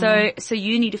 So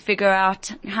you need to figure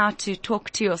out how to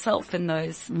talk to yourself in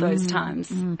those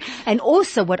times. And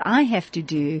also what I have to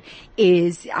do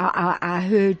is, I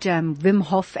heard Wim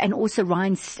Hof and also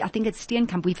Ryan, I think it's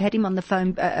Steenkamp, we've had him on the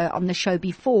phone, on the show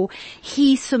before.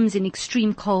 He swims in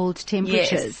extreme cold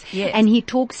temperatures. Yes. And he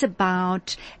talks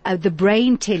about the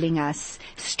brain telling us,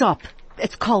 stop,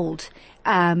 it's cold.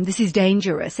 This is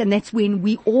dangerous. And that's when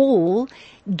we all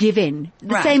give in.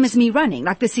 The Right. same as me running,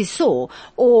 like this is sore,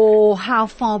 or how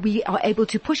far we are able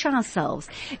to push ourselves.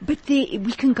 But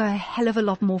we can go a hell of a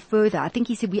lot more further. I think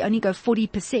he said we only go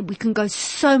 40%. We can go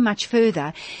so much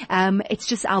further. It's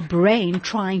just our brain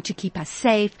trying to keep us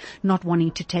safe, not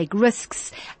wanting to take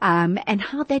risks, and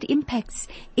how that impacts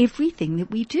everything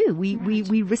that we do.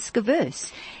 We risk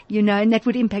averse, and that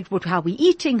would impact how we're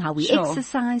eating, how we're Sure.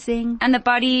 exercising. And the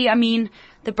body,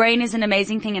 the brain is an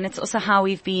amazing thing, and it's also how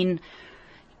we've been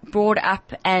brought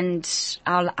up and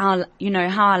our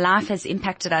how our life has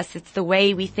impacted us. It's the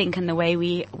way we think and the way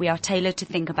we are tailored to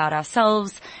think about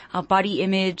ourselves, our body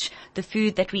image, the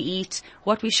food that we eat,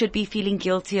 what we should be feeling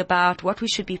guilty about, what we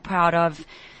should be proud of.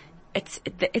 It's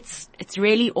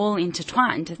really all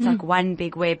intertwined. It's like one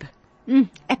big web.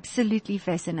 Absolutely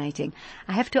fascinating.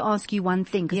 I have to ask you one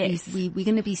thing, because Yes. we're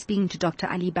going to be speaking to Dr.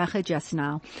 Ali Bacher just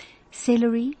now.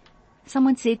 Celery.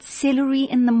 Someone said celery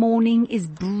in the morning is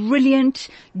brilliant.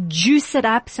 Juice it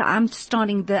up. So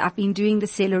I've been doing the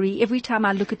celery. Every time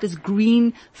I look at this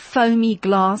green foamy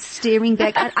glass staring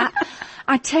back,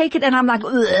 I take it and I'm like,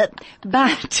 ugh,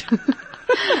 but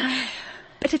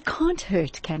it can't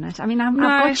hurt, can it? I've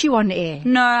got you on air.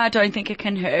 No, I don't think it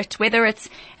can hurt. Whether it's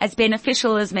as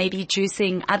beneficial as maybe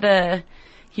juicing other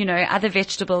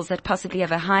vegetables that possibly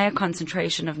have a higher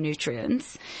concentration of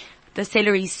nutrients. The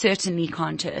celery certainly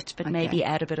can't hurt, but maybe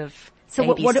add a bit of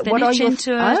baby what are spinach your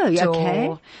into it, okay.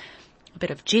 or a bit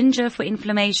of ginger for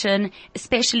inflammation,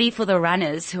 especially for the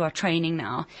runners who are training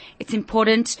now. It's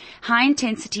important. High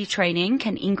intensity training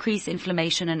can increase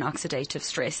inflammation and oxidative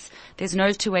stress. There's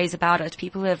no two ways about it.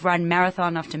 People who have run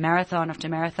marathon after marathon after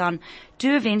marathon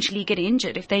do eventually get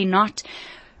injured if they're not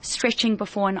stretching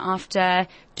before and after,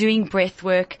 doing breath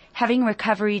work, having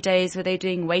recovery days where they're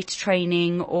doing weight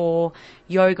training or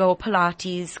yoga or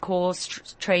Pilates course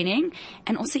training,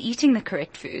 and also eating the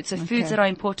correct foods. So foods that are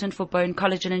important for bone,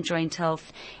 collagen and joint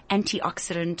health,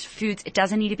 antioxidant foods. It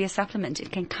doesn't need to be a supplement.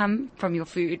 It can come from your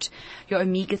food, your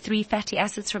omega-3 fatty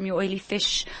acids from your oily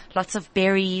fish, lots of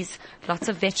berries, lots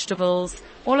of vegetables,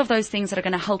 all of those things that are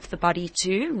going to help the body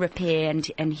to repair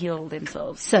and heal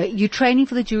themselves. So you're training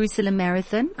for the Jerusalem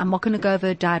Marathon. I'm not going to go over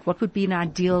a diet. What would be an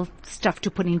ideal stuff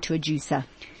to put into a juicer?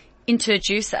 Into a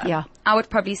juicer? Yeah. I would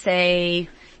probably say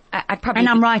I'd probably... And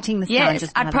I'm writing this down.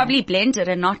 Yes, I'd probably blend it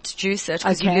and not juice it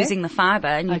because you're losing the fiber,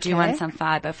 and you do want some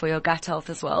fiber for your gut health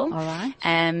as well. All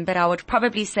right. But I would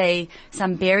probably say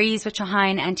some berries, which are high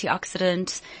in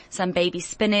antioxidants, some baby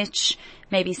spinach,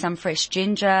 maybe some fresh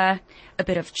ginger, a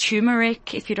bit of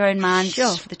turmeric, if you don't mind.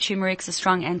 Sure. The turmeric's a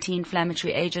strong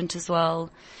anti-inflammatory agent as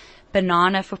well.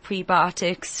 Banana for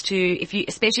prebiotics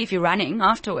especially if you're running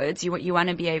afterwards, you want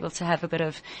to be able to have a bit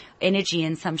of energy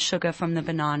and some sugar from the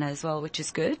banana as well, which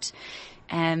is good.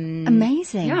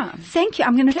 Amazing. Yeah. Thank you.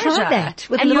 I'm going to try that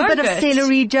with a little bit of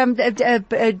celery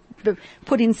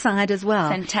put inside as well.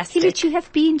 Fantastic. Hilit, you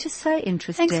have been just so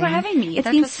interesting. Thanks for having me. It's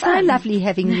been so lovely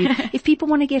having you. If people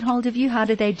want to get hold of you, how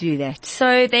do they do that?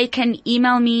 So they can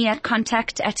email me at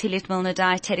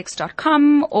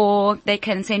contact@hilitmilnerdietetics.com, or they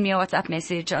can send me a WhatsApp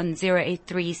message on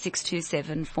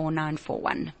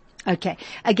 083-627-4941. Okay.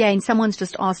 Again, someone's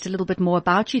just asked a little bit more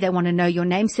about you. They want to know your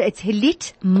name. So it's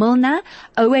Hilit Milner,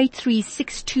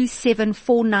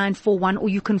 083-627-4941, or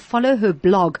you can follow her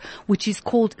blog, which is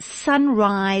called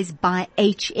Sunrise by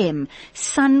HM.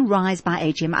 Sunrise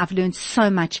by HM. I've learned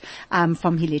so much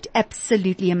from Hilit.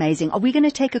 Absolutely amazing. Are we going to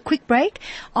take a quick break?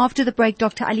 After the break,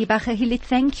 Dr. Ali Bacher. Hilit,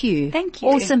 thank you. Thank you.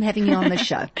 Awesome having you on the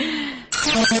show.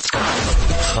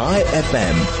 Chai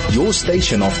FM, your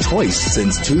station of choice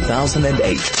since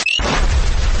 2008.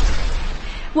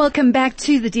 Welcome back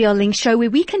to the DL Link Show, where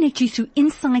we connect you through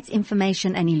insights,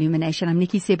 information and illumination. I'm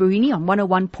Nikki Seberini on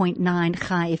 101.9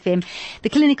 Chai FM. The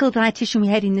clinical dietitian we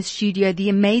had in the studio, the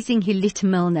amazing Hilit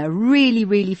Milner. Really,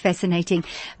 really fascinating.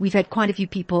 We've had quite a few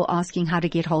people asking how to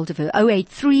get hold of her.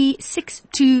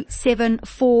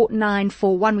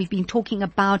 083-627-4941. We've been talking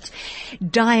about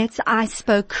diets. I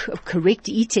spoke of correct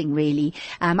eating, really.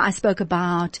 I spoke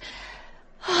about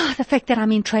the fact that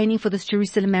I'm in training for this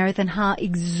Jerusalem Marathon, how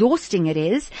exhausting it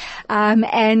is.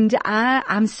 And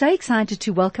I'm so excited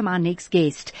to welcome our next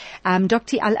guest,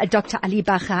 Dr. Ali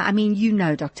Bacher. I mean, you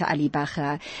know Dr. Ali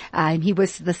Bacher. He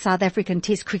was the South African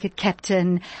Test cricket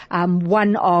captain,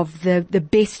 one of the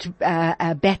best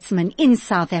batsmen in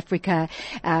South Africa,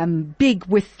 big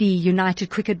with the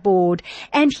United Cricket Board.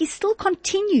 And he still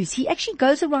continues. He actually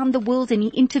goes around the world and he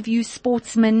interviews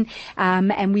sportsmen,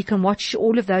 and we can watch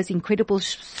all of those incredible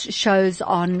shows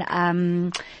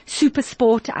on Super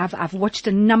Sport. I've watched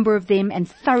a number of them and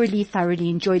thoroughly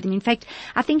enjoyed them. In fact,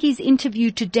 I think he's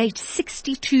interviewed to date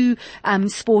 62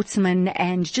 sportsmen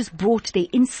and just brought their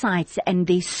insights and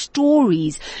their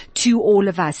stories to all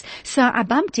of us. So I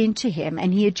bumped into him,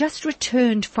 and he had just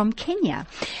returned from Kenya,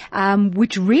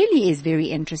 which really is very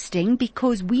interesting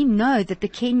because we know that the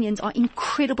Kenyans are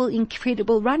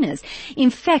incredible runners. In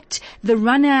fact, the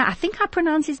runner, I think I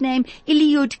pronounce his name,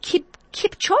 Eliud Kipchoge,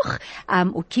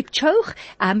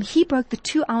 he broke the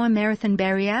 2-hour marathon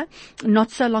barrier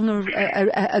not so long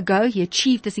ago. He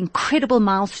achieved this incredible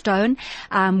milestone,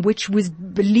 which was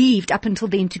believed up until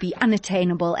then to be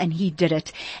unattainable, and he did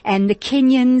it. And the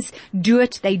Kenyans do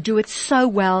it. They do it so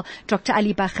well. Dr.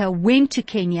 Ali Bacher went to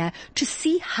Kenya to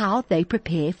see how they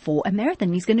prepare for a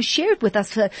marathon. He's going to share it with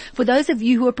us. For those of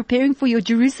you who are preparing for your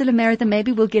Jerusalem Marathon,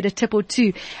 maybe we'll get a tip or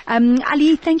two.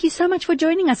 Ali, thank you so much for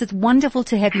joining us. It's wonderful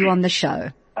to have you on the show.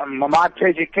 My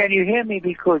pleasure. Can you hear me?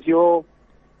 Because your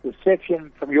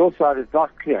reception from your side is not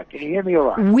clear. Can you hear me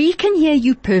all right? We can hear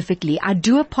you perfectly. I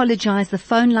do apologize. The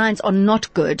phone lines are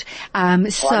not good. All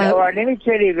right, let me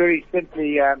tell you very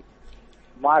simply,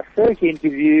 my first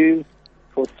interview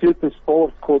for Super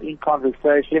Sport called In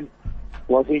Conversation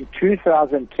was in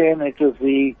 2010. It was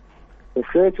the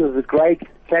first was the great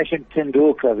Sachin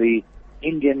Tendulkar, the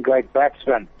Indian great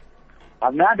batsman.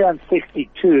 I've now done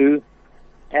 62,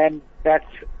 and that's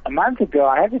a month ago.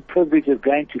 I had the privilege of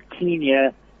going to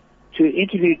Kenya to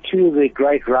interview 2 of the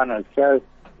great runners. So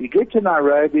you get to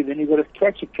Nairobi, then you've got to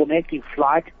catch a connecting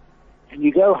flight, and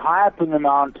you go high up in the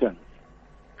mountains.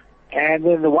 And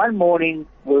then the one morning,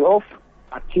 we're off,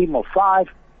 a team of 5.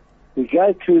 We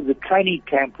go to the training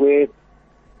camp where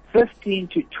 15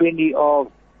 to 20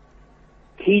 of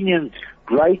Kenyan's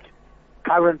great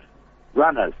current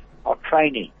runners are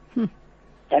training. And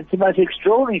it's the most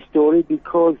extraordinary story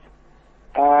because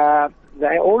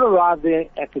they all arrive there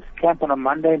at this camp on a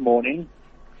Monday morning.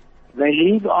 They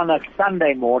leave on a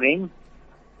Sunday morning.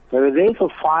 They were there for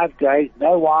 5 days,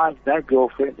 no wives, no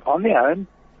girlfriends, on their own.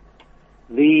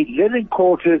 The living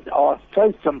quarters are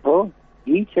so simple.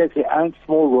 Each has their own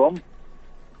small room.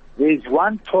 There's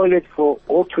one toilet for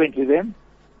all 20 of them.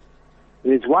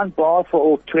 There's one bar for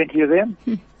all 20 of them.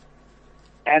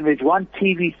 And there's one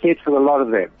TV set for a lot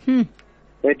of them.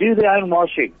 They do their own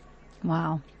washing.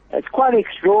 Wow. It's quite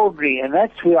extraordinary, and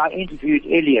that's where I interviewed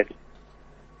Elliot.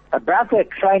 About that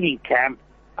training camp,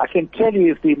 I can tell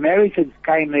you if the Americans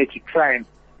came there to train,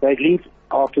 they'd leave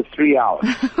after 3 hours.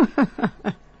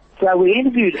 So we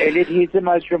interviewed Elliot. He's the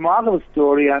most remarkable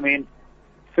story. I mean,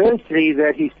 firstly,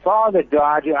 that his father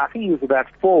died, I think he was about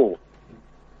 4.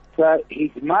 So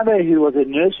his mother, who was a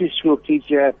nursery school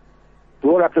teacher,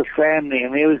 brought up a family,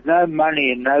 and there was no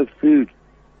money and no food.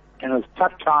 And it was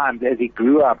tough times as he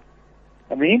grew up.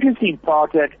 And the interesting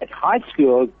part that at high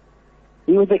school,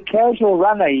 he was a casual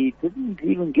runner. He didn't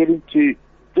even get into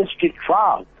district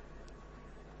trials.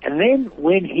 And then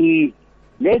when he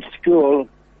left school,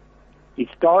 he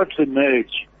started to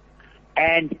emerge.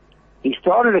 And he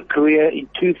started a career in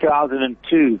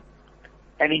 2002.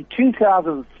 And in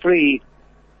 2003,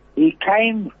 he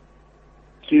came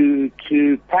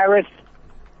to Paris,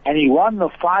 and he won the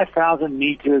 5,000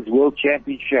 meters world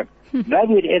championship.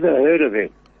 Nobody had ever heard of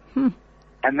him.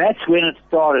 And that's when it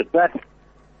started. But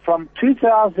from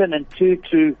 2002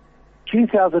 to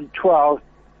 2012,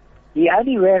 he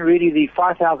only ran really the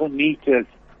 5,000 meters.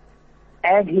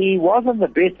 And he wasn't the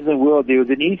best in the world. There was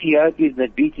an Ethiopian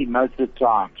that beat him most of the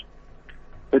times.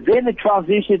 But then the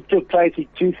transition took place in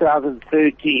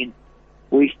 2013,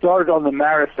 where he started on the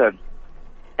marathon.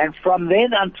 And from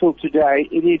then until today,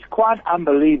 it is quite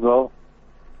unbelievable.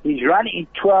 He's run in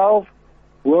 12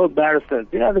 world marathons.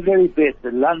 You know, the very best,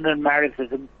 the London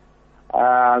Marathon,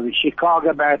 the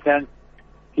Chicago Marathon.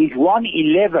 He's won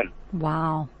 11.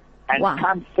 Wow. And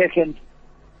come second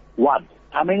once.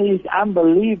 I mean, it's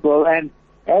unbelievable. And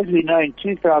as we know, in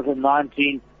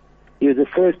 2019, he was the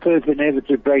first person ever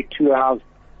to break 2 hours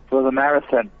for the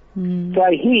marathon. So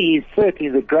he is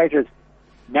certainly the greatest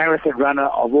marathon runner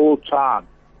of all time.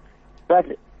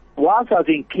 But whilst I was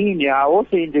in Kenya, I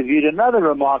also interviewed another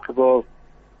remarkable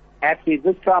athlete,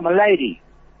 this time a lady.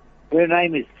 Her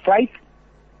name is Faith.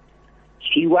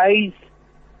 She weighs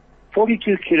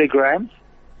 42 kilograms.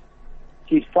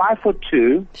 She's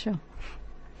 5'2". Sure.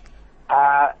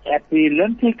 At the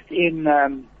Olympics in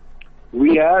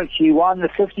Rio, she won the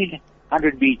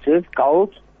 1,500 meters,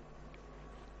 gold.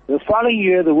 The following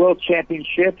year, the World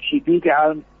Championship, she beat her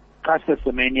own Caster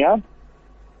Semenya.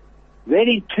 Then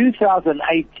in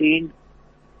 2018,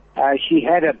 she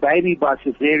had a baby by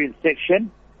cesarean section.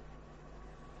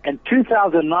 In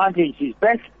 2019, she's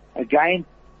back again,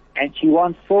 and she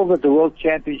won silver at the World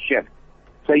Championship.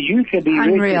 So you can be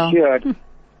rest assured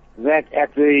that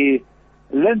at the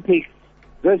Olympics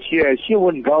this year, she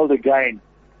won gold again.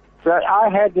 So I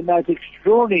had the most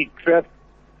extraordinary trip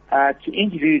to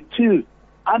interview 2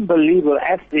 unbelievable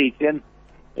athletes, and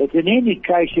it's an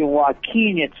indication why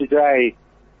Kenya today,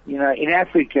 you know, in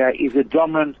Africa, is a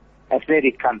dominant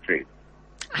athletic country.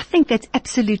 I think that's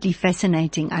absolutely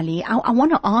fascinating, Ali. I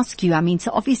want to ask you, I mean,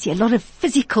 so obviously a lot of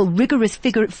rigorous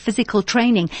physical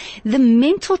training. The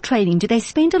mental training, do they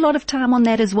spend a lot of time on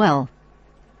that as well?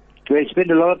 Do they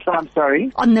spend a lot of time,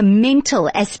 sorry? On the mental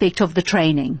aspect of the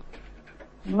training?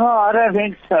 No, I don't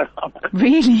think so.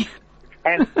 Really?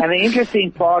 And the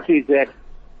interesting part is that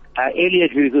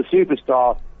Elliot, who's a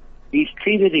superstar, he's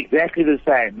treated exactly the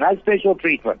same. No special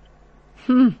treatment.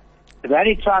 The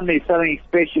only time there's something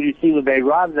special, you see when they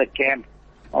arrive at the camp,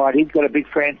 all right, he's got a big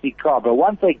fancy car. But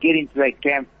once they get into that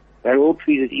camp, they're all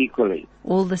treated equally.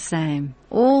 All the same.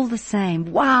 All the same.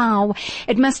 Wow.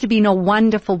 It must have been a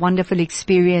wonderful, wonderful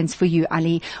experience for you,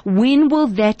 Ali. When will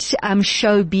that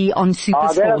show be on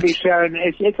SuperSport? That'll be shown.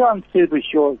 It's on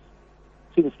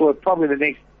SuperSport probably the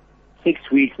next 6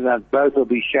 weeks, and both will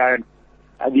be shown.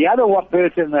 The other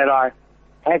person that I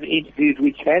have interviewed,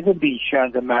 which hasn't been shown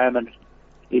at the moment,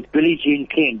 is Billie Jean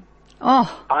King.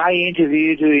 Oh. I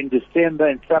interviewed her in December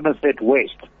in Somerset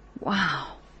West. Wow.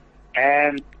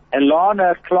 And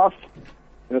Alana Kloss,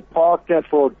 her partner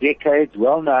for decades,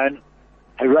 well known,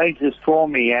 arranged this for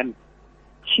me, and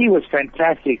she was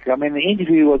fantastic. I mean, the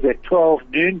interview was at 12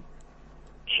 noon.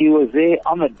 She was there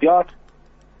on the dot,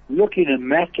 looking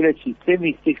immaculate. She's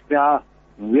 76 now,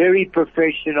 very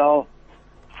professional,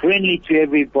 friendly to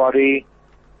everybody,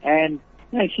 and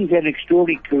you know, she's had an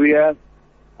extraordinary career.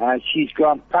 She's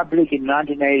gone public in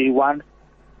 1981,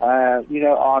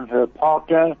 on her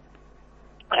partner,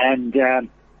 and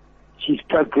she's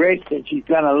progressed, and she's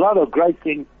done a lot of great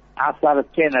things outside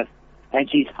of tennis, and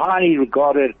she's highly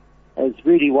regarded as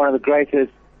really one of the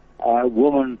greatest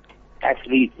women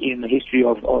athletes in the history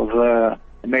of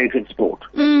American sport.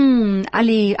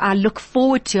 Ali, I look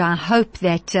forward to, I hope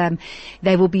that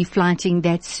they will be flighting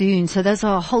that soon. So those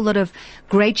are a whole lot of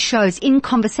great shows in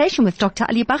conversation with Dr.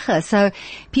 Ali Bacher. So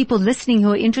people listening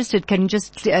who are interested can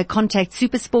just contact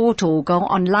SuperSport or go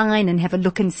online and have a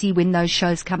look and see when those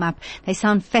shows come up. They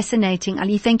sound fascinating.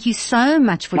 Ali, thank you so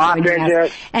much for joining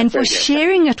us and for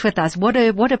sharing it with us. What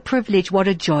a privilege, what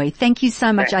a joy. Thank you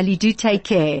so much, Ali. Do take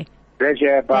care.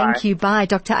 Pleasure. Bye. Thank you. Bye.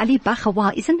 Dr. Ali Bacher.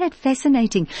 Wow, isn't that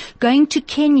fascinating? Going to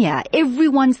Kenya,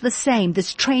 everyone's the same,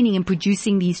 this training and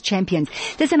producing these champions.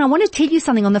 Listen, I want to tell you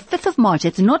something. On the 5th of March,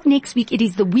 it's not next week, it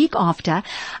is the week after,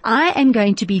 I am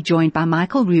going to be joined by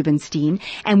Michael Rubenstein,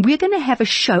 and we're going to have a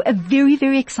show, a very,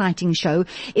 very exciting show.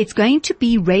 It's going to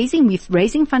be raising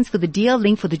funds for the DL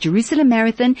Link for the Jerusalem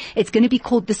Marathon. It's going to be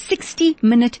called the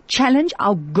 60-Minute Challenge.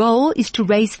 Our goal is to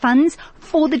raise funds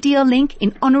for the DL Link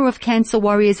in honor of cancer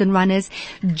warriors and runners.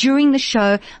 During the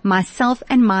show, myself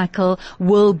and Michael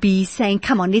will be saying,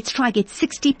 come on, let's try get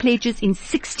 60 pledges in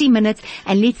 60 minutes,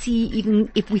 and let's see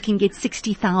even if we can get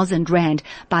 60,000 Rand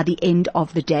by the end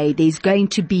of the day. There's going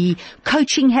to be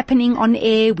coaching happening on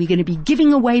air. We're going to be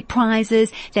giving away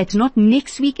prizes. That's not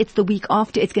next week, it's the week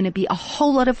after. It's going to be a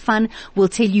whole lot of fun. We'll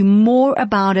tell you more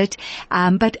about it.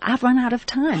 But I've run out of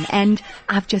time, and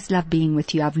I've just loved being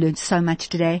with you. I've learned so much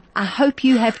today. I hope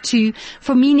you have too.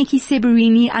 From me, Nikki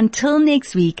Seberini, until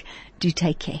next week, do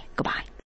take care. Goodbye.